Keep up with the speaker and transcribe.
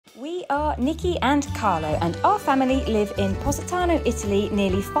are Nicki and Carlo, and our family live in Positano, Italy,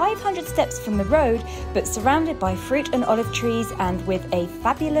 nearly 500 steps from the road, but surrounded by fruit and olive trees and with a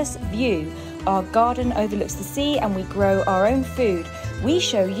fabulous view. Our garden overlooks the sea and we grow our own food. We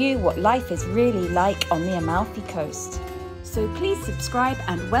show you what life is really like on the Amalfi Coast. So please subscribe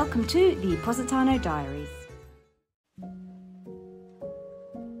and welcome to the Positano Diaries.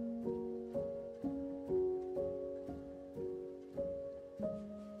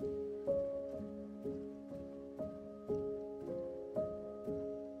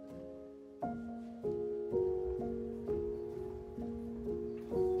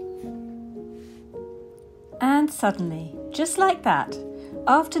 And suddenly, just like that,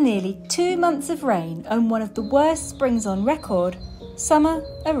 after nearly 2 months of rain and one of the worst springs on record, summer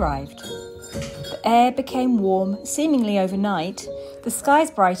arrived. The air became warm, seemingly overnight, the skies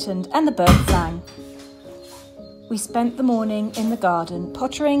brightened and the birds sang. We spent the morning in the garden,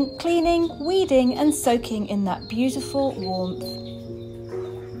 pottering, cleaning, weeding and soaking in that beautiful warmth.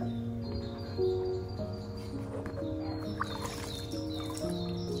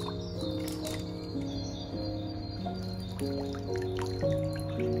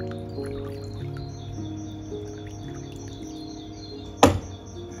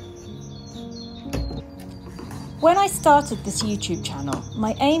 When I started this YouTube channel,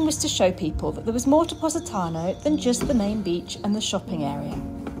 my aim was to show people that there was more to Positano than just the main beach and the shopping area.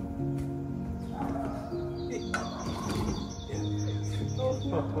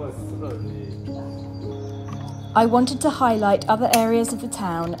 I wanted to highlight other areas of the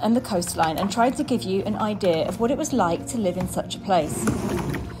town and the coastline and tried to give you an idea of what it was like to live in such a place.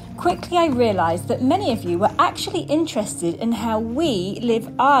 Quickly I realised that many of you were actually interested in how we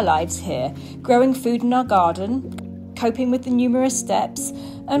live our lives here, growing food in our garden, coping with the numerous steps,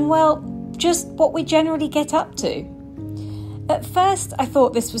 and well, just what we generally get up to. At first I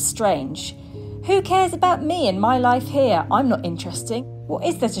thought this was strange. Who cares about me and my life here? I'm not interesting. What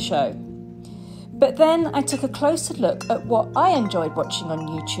is there to show? But then I took a closer look at what I enjoyed watching on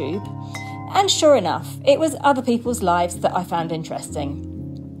YouTube, and sure enough, it was other people's lives that I found interesting.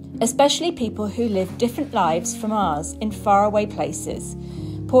 Especially people who live different lives from ours in faraway places.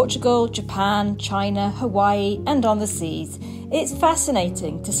 Portugal, Japan, China, Hawaii, and on the seas. It's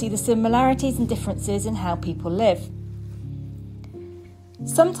fascinating to see the similarities and differences in how people live.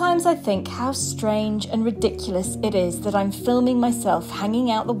 Sometimes I think how strange and ridiculous it is that I'm filming myself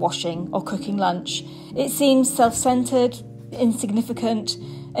hanging out the washing or cooking lunch. It seems self-centered, insignificant,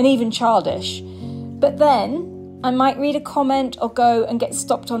 and even childish. But then I might read a comment or go and get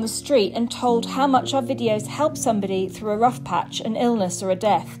stopped on the street and told how much our videos help somebody through a rough patch, an illness or a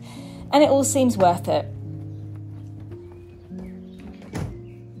death, and it all seems worth it.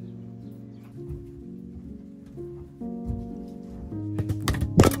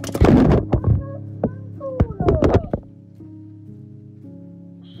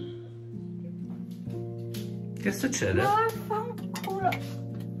 Che succede?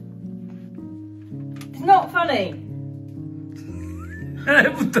 It's not funny. Hai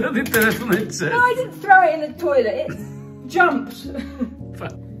buttato il telefono in cesso. No, I didn't throw it in the toilet. It jumped.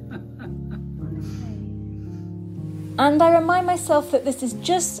 And I remind myself that this is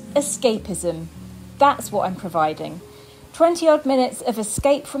just escapism. That's what I'm providing. 20-odd minutes of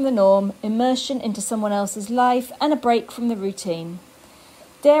escape from the norm, immersion into someone else's life, and a break from the routine.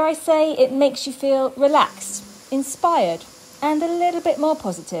 Dare I say, it makes you feel relaxed, inspired, and a little bit more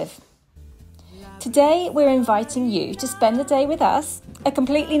positive. Today, we're inviting you to spend the day with us, a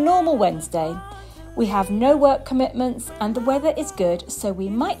completely normal Wednesday. We have no work commitments and the weather is good, so we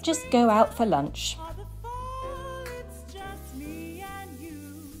might just go out for lunch.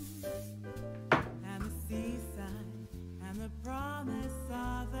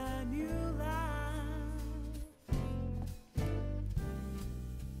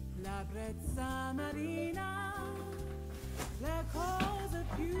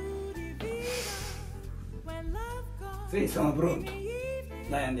 Sì, sono pronto.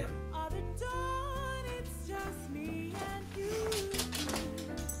 Dai, andiamo.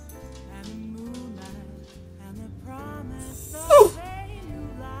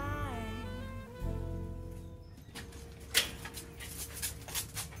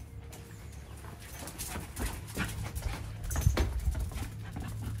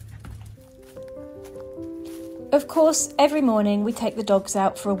 Of course, every morning we take the dogs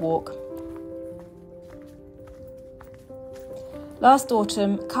out for a walk. Last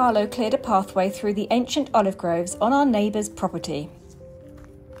autumn, Carlo cleared a pathway through the ancient olive groves on our neighbour's property.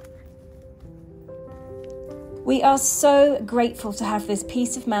 We are so grateful to have this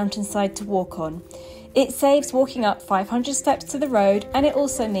piece of mountainside to walk on. It saves walking up 500 steps to the road, and it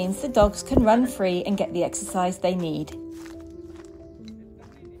also means the dogs can run free and get the exercise they need.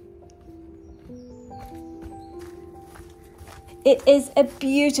 It is a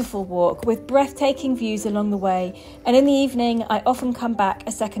beautiful walk with breathtaking views along the way, and in the evening I often come back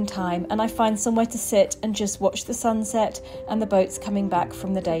a second time and I find somewhere to sit and just watch the sunset and the boats coming back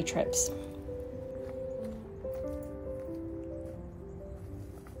from the day trips.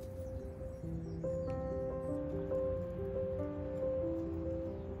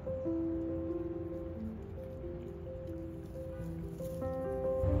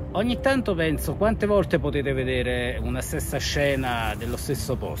 Ogni tanto penso quante volte potete vedere una stessa scena dello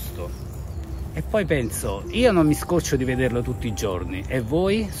stesso posto e poi penso, io non mi scoccio di vederlo tutti i giorni, e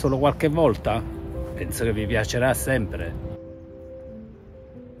voi solo qualche volta? Penso che vi piacerà sempre.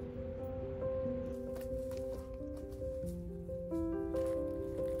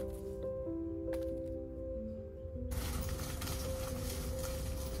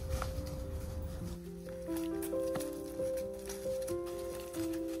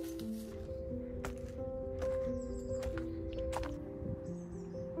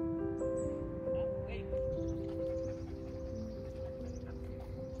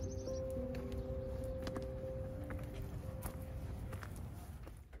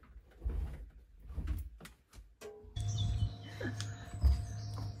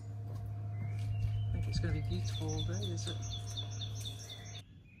 It's going to be beautiful all day, is it?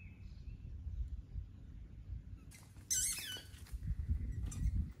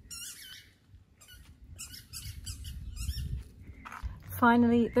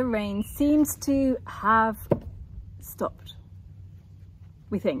 Finally, the rain seems to have stopped,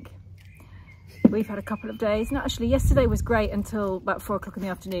 we think. We've had a couple of days. No, actually, yesterday was great until about 4 o'clock in the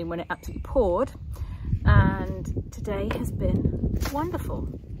afternoon when it absolutely poured. And today has been wonderful.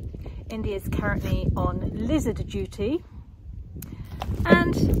 Indy is currently on lizard duty.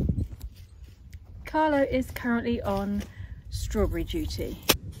 And Carlo is currently on strawberry duty.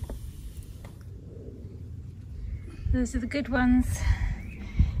 Those are the good ones.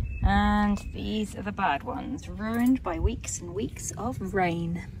 And these are the bad ones, ruined by weeks and weeks of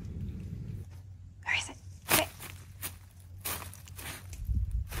rain. Where is it? Okay.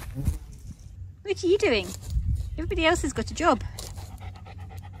 What are you doing? Everybody else has got a job.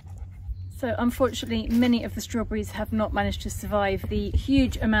 So unfortunately, many of the strawberries have not managed to survive the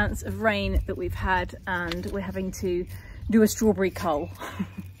huge amounts of rain that we've had, and we're having to do a strawberry cull.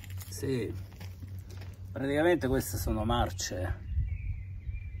 Sì, praticamente queste sono marce.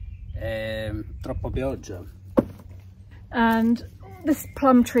 Troppa pioggia. And this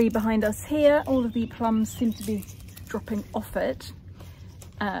plum tree behind us here, all of the plums seem to be dropping off it,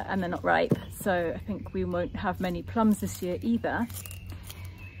 and they're not ripe, so I think we won't have many plums this year either.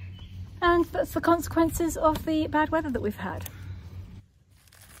 And that's the consequences of the bad weather that we've had.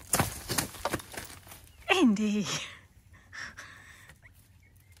 Indy!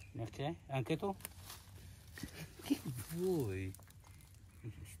 Ok, anche tu? Che vuoi?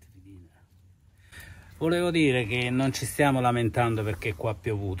 Volevo dire che non ci stiamo lamentando perché qua ha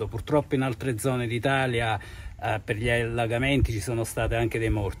piovuto. Purtroppo in altre zone d'Italia per gli allagamenti ci sono state anche dei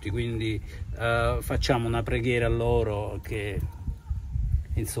morti, quindi facciamo una preghiera a loro che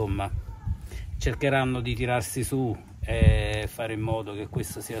insomma cercheranno di tirarsi su e fare in modo che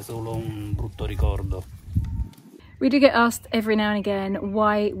questo sia solo un brutto ricordo. We do get asked every now and again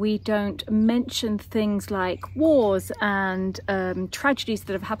why we don't mention things like wars and tragedies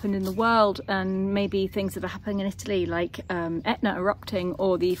that have happened in the world, and maybe things that are happening in Italy, like Etna erupting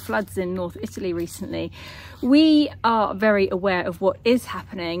or the floods in North Italy recently. We are very aware of what is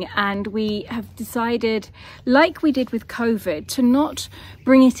happening, and we have decided, like we did with COVID, to not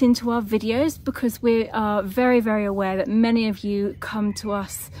bring it into our videos, because we are very, very aware that many of you come to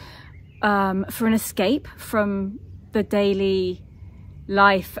us for an escape from the daily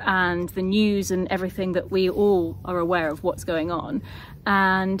life and the news and everything that we all are aware of what's going on,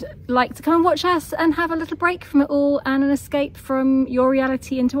 and like to come and watch us and have a little break from it all and an escape from your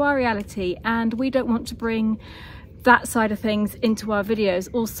reality into our reality. And we don't want to bring that side of things into our videos.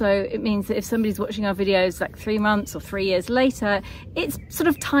 Also, it means that if somebody's watching our videos like 3 months or 3 years later, it's sort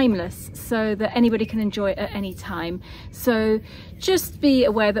of timeless, so that anybody can enjoy it at any time. So just be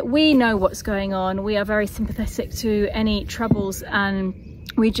aware that we know what's going on. We are very sympathetic to any troubles, and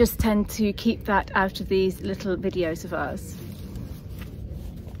we just tend to keep that out of these little videos of ours.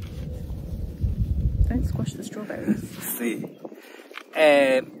 Don't squash the strawberries. Sì.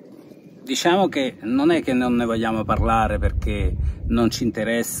 Diciamo che non è che non ne vogliamo parlare perché non ci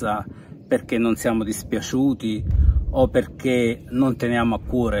interessa, perché non siamo dispiaciuti o perché non teniamo a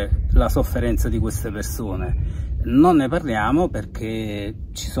cuore la sofferenza di queste persone. Non ne parliamo perché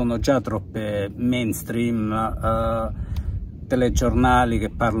ci sono già troppe mainstream telegiornali che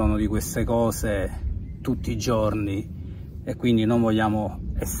parlano di queste cose tutti i giorni e quindi non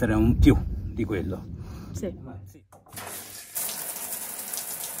vogliamo essere un più di quello. Sì.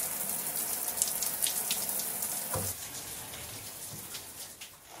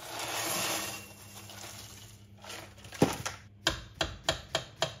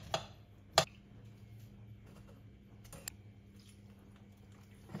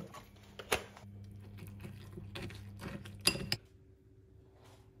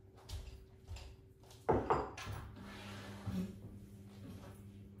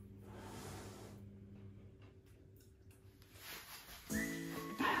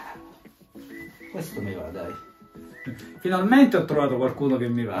 Questo mi va, dai. Finalmente ho trovato qualcuno che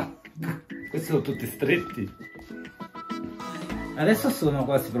mi va. Questi sono tutti stretti. Adesso sono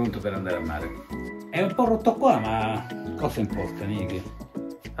quasi pronto per andare al mare. È un po' rotto qua, ma cosa importa, Nicki?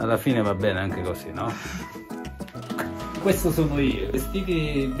 Alla fine va bene anche così, no? Questo sono io,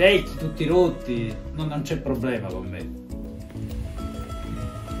 vestiti vecchi, tutti rotti, non c'è problema con me.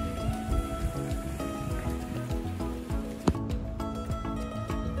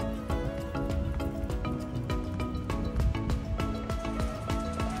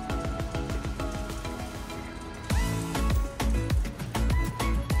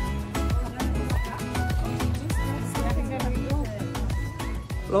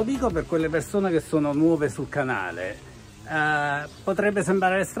 Lo dico per quelle persone che sono nuove sul canale. Potrebbe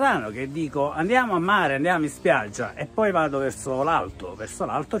sembrare strano che dico andiamo a mare, andiamo in spiaggia e poi vado verso l'alto. Verso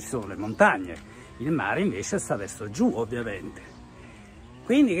l'alto ci sono le montagne, il mare invece sta verso giù ovviamente.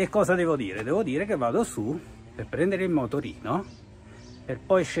 Quindi che cosa devo dire? Devo dire che vado su per prendere il motorino, per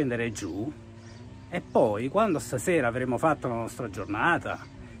poi scendere giù e poi quando stasera avremo fatto la nostra giornata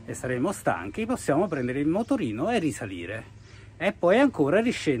e saremo stanchi possiamo prendere il motorino e risalire. E poi ancora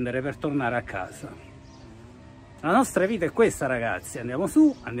riscendere per tornare a casa. La nostra vita è questa, ragazzi, andiamo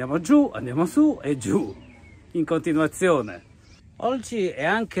su, andiamo giù, andiamo su e giù, in continuazione. Oggi è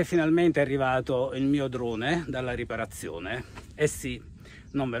anche finalmente arrivato il mio drone dalla riparazione. Eh sì,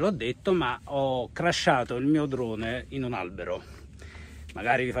 non ve l'ho detto, ma ho crashato il mio drone in un albero.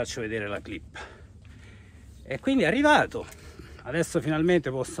 Magari vi faccio vedere la clip. E quindi è arrivato. Adesso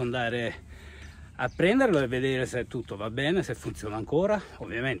finalmente posso andare a prenderlo e vedere se tutto va bene, se funziona ancora.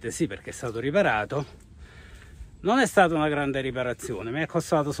 Ovviamente sì, perché è stato riparato. Non è stata una grande riparazione, mi è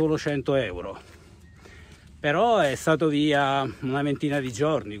costato solo 100 euro, però è stato via una ventina di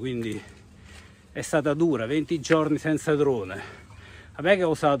giorni, quindi è stata dura, 20 giorni senza drone. Vabbè che ho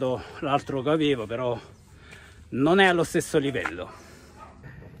usato l'altro che avevo, però non è allo stesso livello.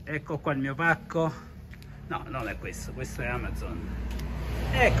 Ecco qua il mio pacco. No, non è questo è Amazon.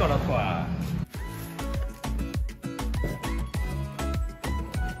 Eccolo qua.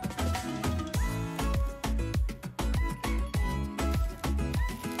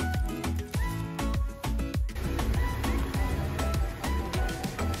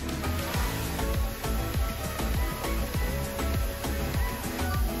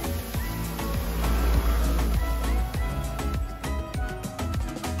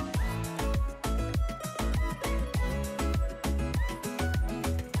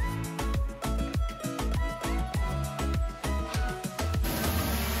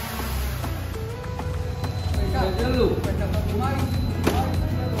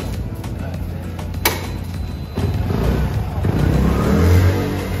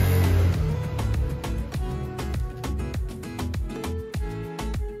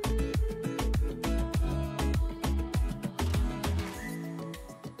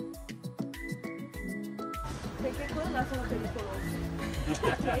 Perché quella sono pericolosi.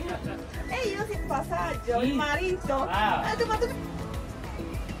 E io in passaggio, il marito ha dovuto...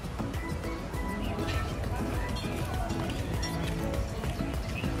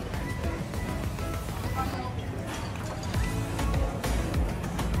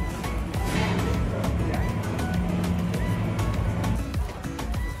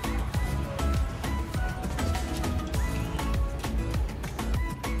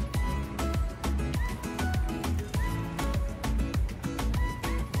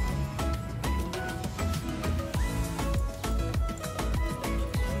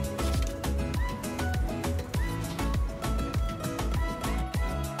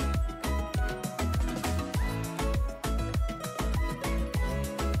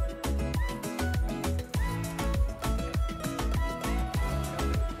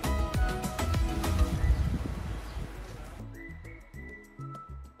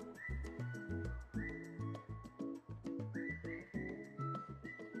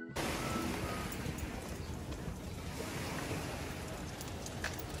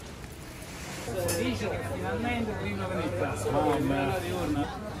 Finalmente prima che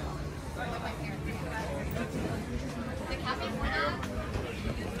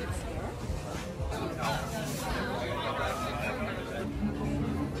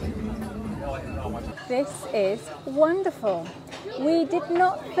This is wonderful. We did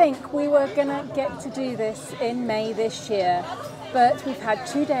not think we were gonna get to do this in May this year, but we've had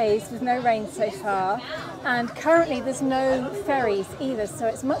 2 days with no rain so far, and currently there's no ferries either, so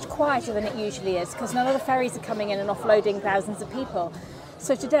it's much quieter than it usually is because none of the ferries are coming in and offloading thousands of people.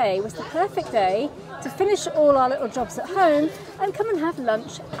 So today was the perfect day to finish all our little jobs at home and come and have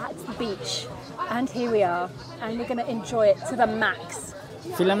lunch at the beach. And here we are, and we're gonna enjoy it to the max.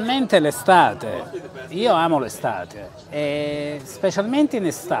 Finalmente l'estate, io amo l'estate e specialmente in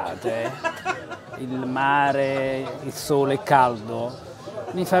estate il mare, il sole caldo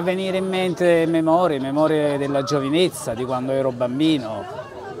mi fa venire in mente memorie della giovinezza, di quando ero bambino,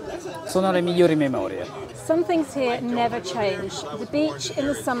 sono le migliori memorie. Some things here never change. The beach in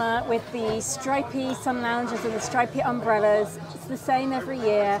the summer with the stripy sun lounges and the stripy umbrellas, it's the same every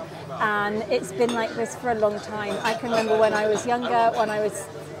year, and it's been like this for a long time. I can remember when I was younger, when I was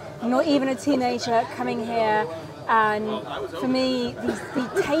not even a teenager, coming here, and for me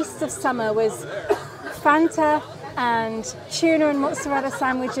the taste of summer was Fanta and tuna and mozzarella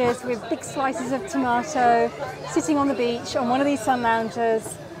sandwiches with big slices of tomato, sitting on the beach on one of these sun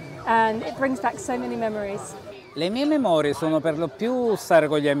lounges. And it brings back so many memories. Le mie memorie sono per lo più stare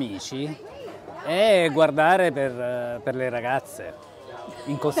con gli amici e guardare per le ragazze,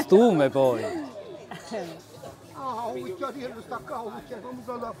 in costume poi.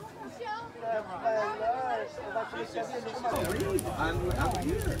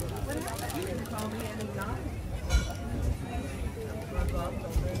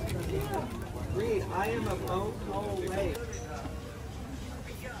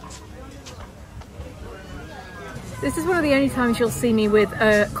 This is one of the only times you'll see me with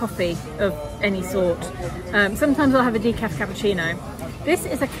a coffee of any sort. Sometimes I'll have a decaf cappuccino. This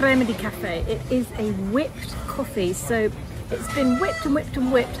is a crema di caffè. It is a whipped coffee, so it's been whipped and whipped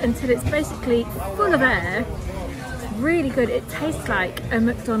and whipped until it's basically full of air. It's really good. It tastes like a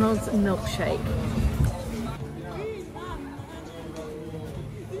McDonald's milkshake.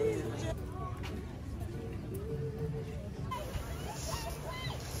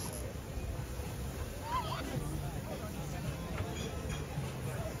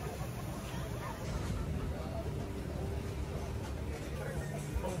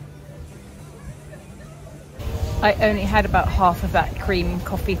 I only had about half of that cream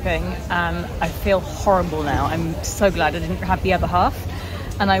coffee thing and I feel horrible now. I'm so glad I didn't have the other half,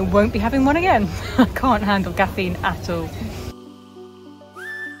 and I won't be having one again. I can't handle caffeine at all.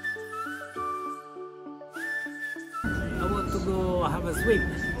 I want to go have a swim.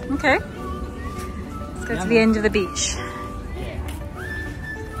 Okay, let's go to the end of the beach.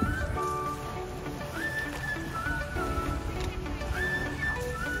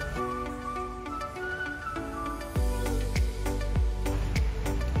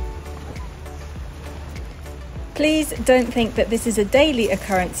 Please don't think that this is a daily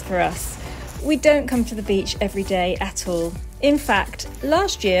occurrence for us. We don't come to the beach every day at all. In fact,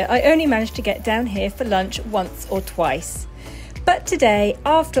 last year I only managed to get down here for lunch once or twice. But today,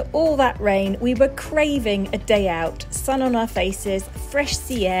 after all that rain, we were craving a day out, sun on our faces, fresh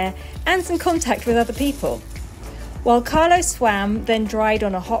sea air, and some contact with other people. While Carlo swam, then dried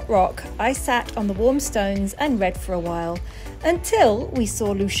on a hot rock, I sat on the warm stones and read for a while, until we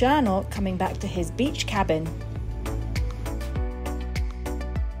saw Luciano coming back to his beach cabin.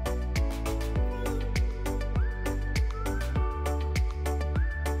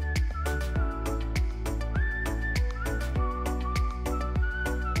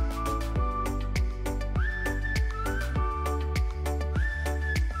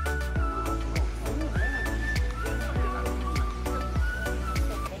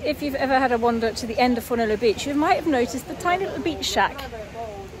 If you've ever had a wander to the end of Fornillo beach, you might have noticed the tiny little beach shack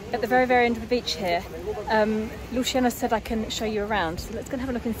at the very, very end of the beach here. Luciano said I can show you around, so let's go and have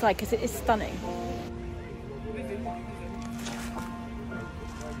a look inside because it is stunning.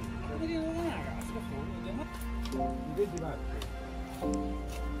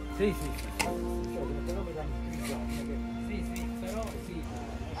 Sì, però sì.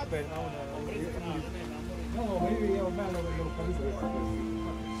 Vabbè, no, io bello perché l'ho capito.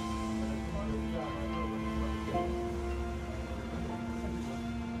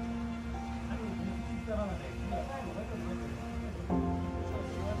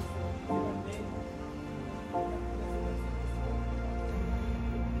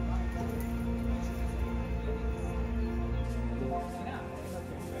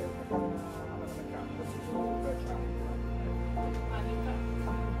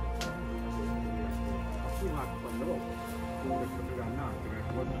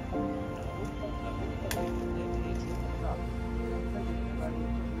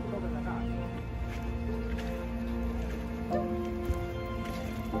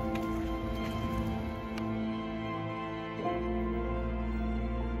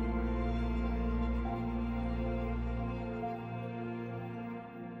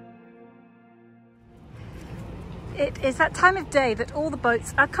 It is that time of day that all the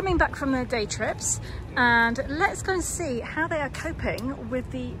boats are coming back from their day trips, and let's go and see how they are coping with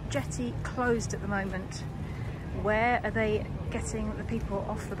the jetty closed at the moment. Where are they getting the people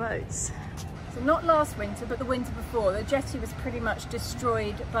off the boats? So not last winter, but the winter before, the jetty was pretty much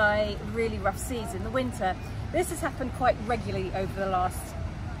destroyed by really rough seas in the winter. This has happened quite regularly over the last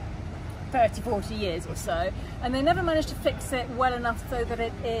 30, 40 years or so, and they never managed to fix it well enough so that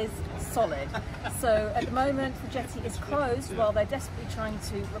it is solid. So at the moment the jetty is closed while they're desperately trying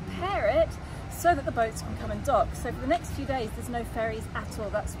to repair it so that the boats can come and dock. So for the next few days there's no ferries at all.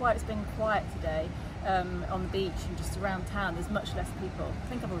 That's why it's been quiet today on the beach and just around town. There's much less people. I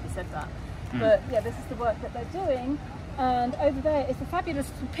think I've already said that. But yeah, this is the work that they're doing, and over there is a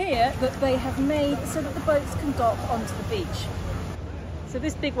fabulous pier that they have made so that the boats can dock onto the beach. So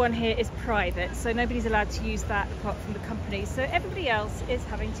this big one here is private, so nobody's allowed to use that apart from the company. So everybody else is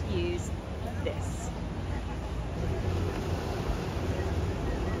having to use this.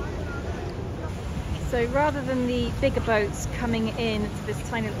 So rather than the bigger boats coming in to this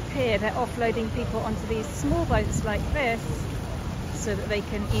tiny little pier, they're offloading people onto these small boats like this so that they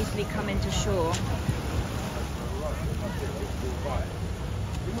can easily come into shore.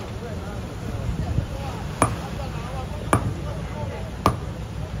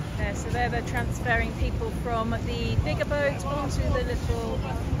 So there they're transferring people from the bigger boat onto the little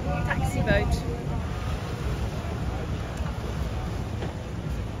taxi boat.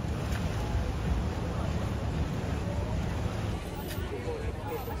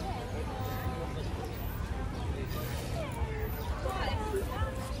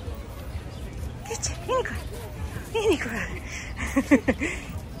 Vieni qua, vieni qua,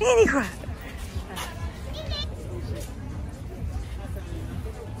 vieni qua.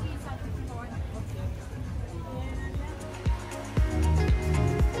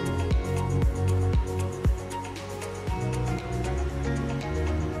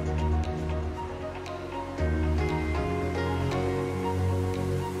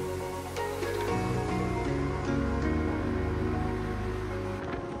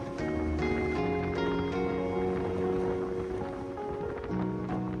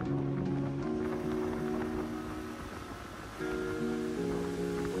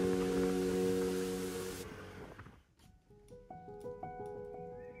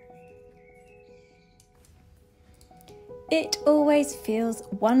 It always feels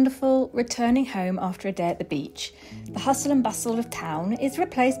wonderful returning home after a day at the beach. The hustle and bustle of town is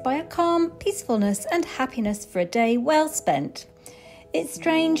replaced by a calm peacefulness and happiness for a day well spent. It's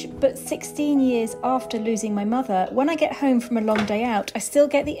strange, but 16 years after losing my mother, when I get home from a long day out, I still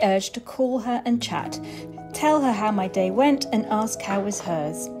get the urge to call her and chat, tell her how my day went and ask how was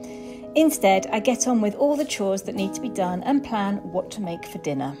hers. Instead, I get on with all the chores that need to be done and plan what to make for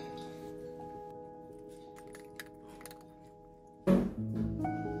dinner.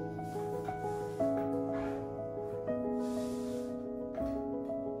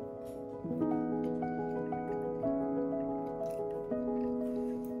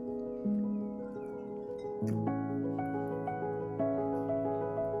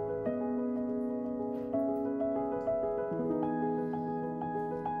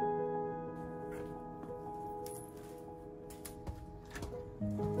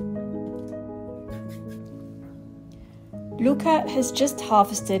 Luca has just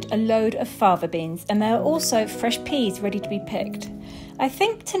harvested a load of fava beans, and there are also fresh peas ready to be picked. I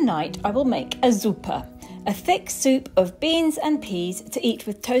think tonight I will make a zuppa, a thick soup of beans and peas to eat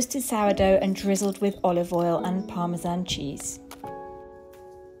with toasted sourdough and drizzled with olive oil and Parmesan cheese.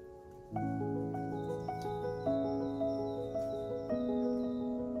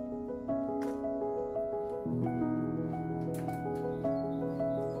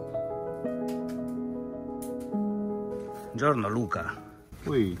 Buongiorno Luca.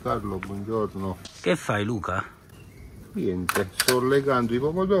 Ui, Carlo, buongiorno. Che fai Luca? Niente, sto legando i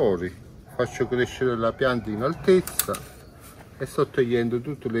pomodori, faccio crescere la pianta in altezza e sto togliendo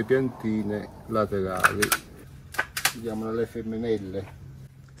tutte le piantine laterali. Vediamo le femminelle.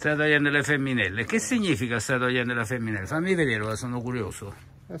 Stai togliendo le femminelle. Che significa stai togliendo le femminelle? Fammi vedere, sono curioso.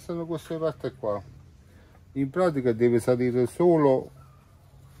 Sono queste parti qua. In pratica deve salire solo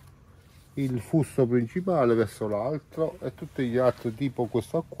il fusto principale verso l'altro e tutti gli altri, tipo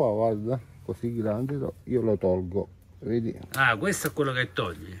questo qua, guarda, così grande, io lo tolgo, vedi? Ah, questo è quello che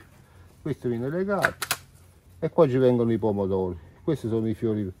togli. Questo viene legato e qua ci vengono i pomodori. Questi sono i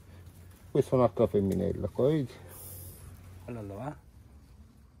fiori, questa è un'altra femminella, qua vedi? Allora va.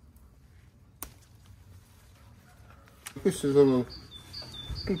 Questi sono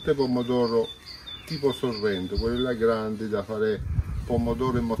tutte pomodoro tipo sorrento, quelli là grandi da fare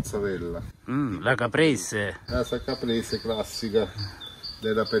pomodoro e mozzarella. La caprese. La caprese classica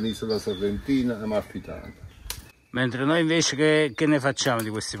della penisola sorrentina amalfitana. Mentre noi invece che ne facciamo di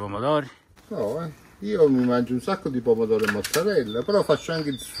questi pomodori? No, io mi mangio un sacco di pomodoro e mozzarella, però faccio anche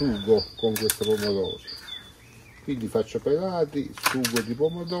il sugo con questi pomodori. Quindi faccio pelati, sugo di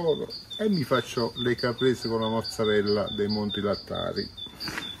pomodoro e mi faccio le caprese con la mozzarella dei Monti Lattari.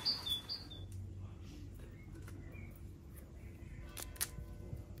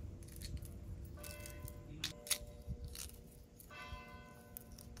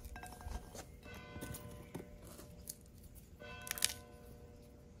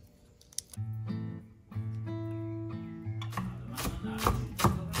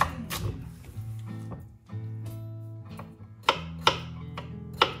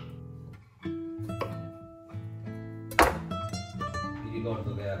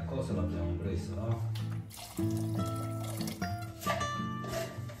 Ricordo che a cosa l'abbiamo preso, no?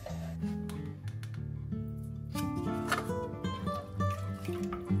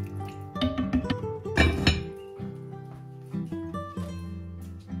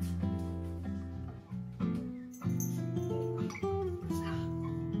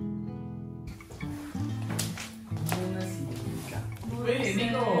 Bene,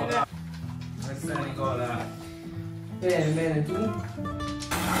 Nicola! Come stai, Nicola? Bene, bene, tu?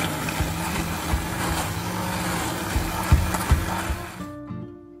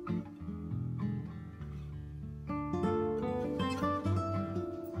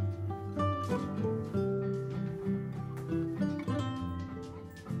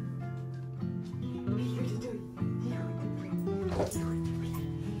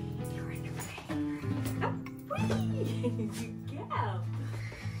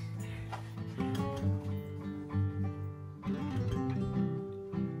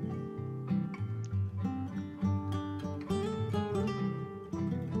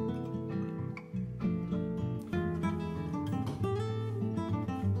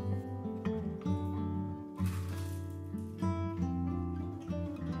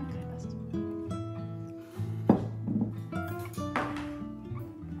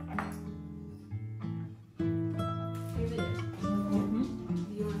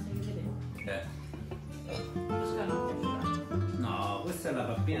 Yeah. No, questa è la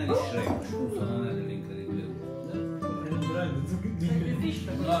pappina di Shrek, scusa, non è dell'Incredibile 1.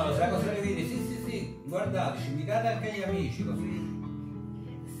 No, sai cosa le vedi? Sì, guardateci, invitate anche gli amici così.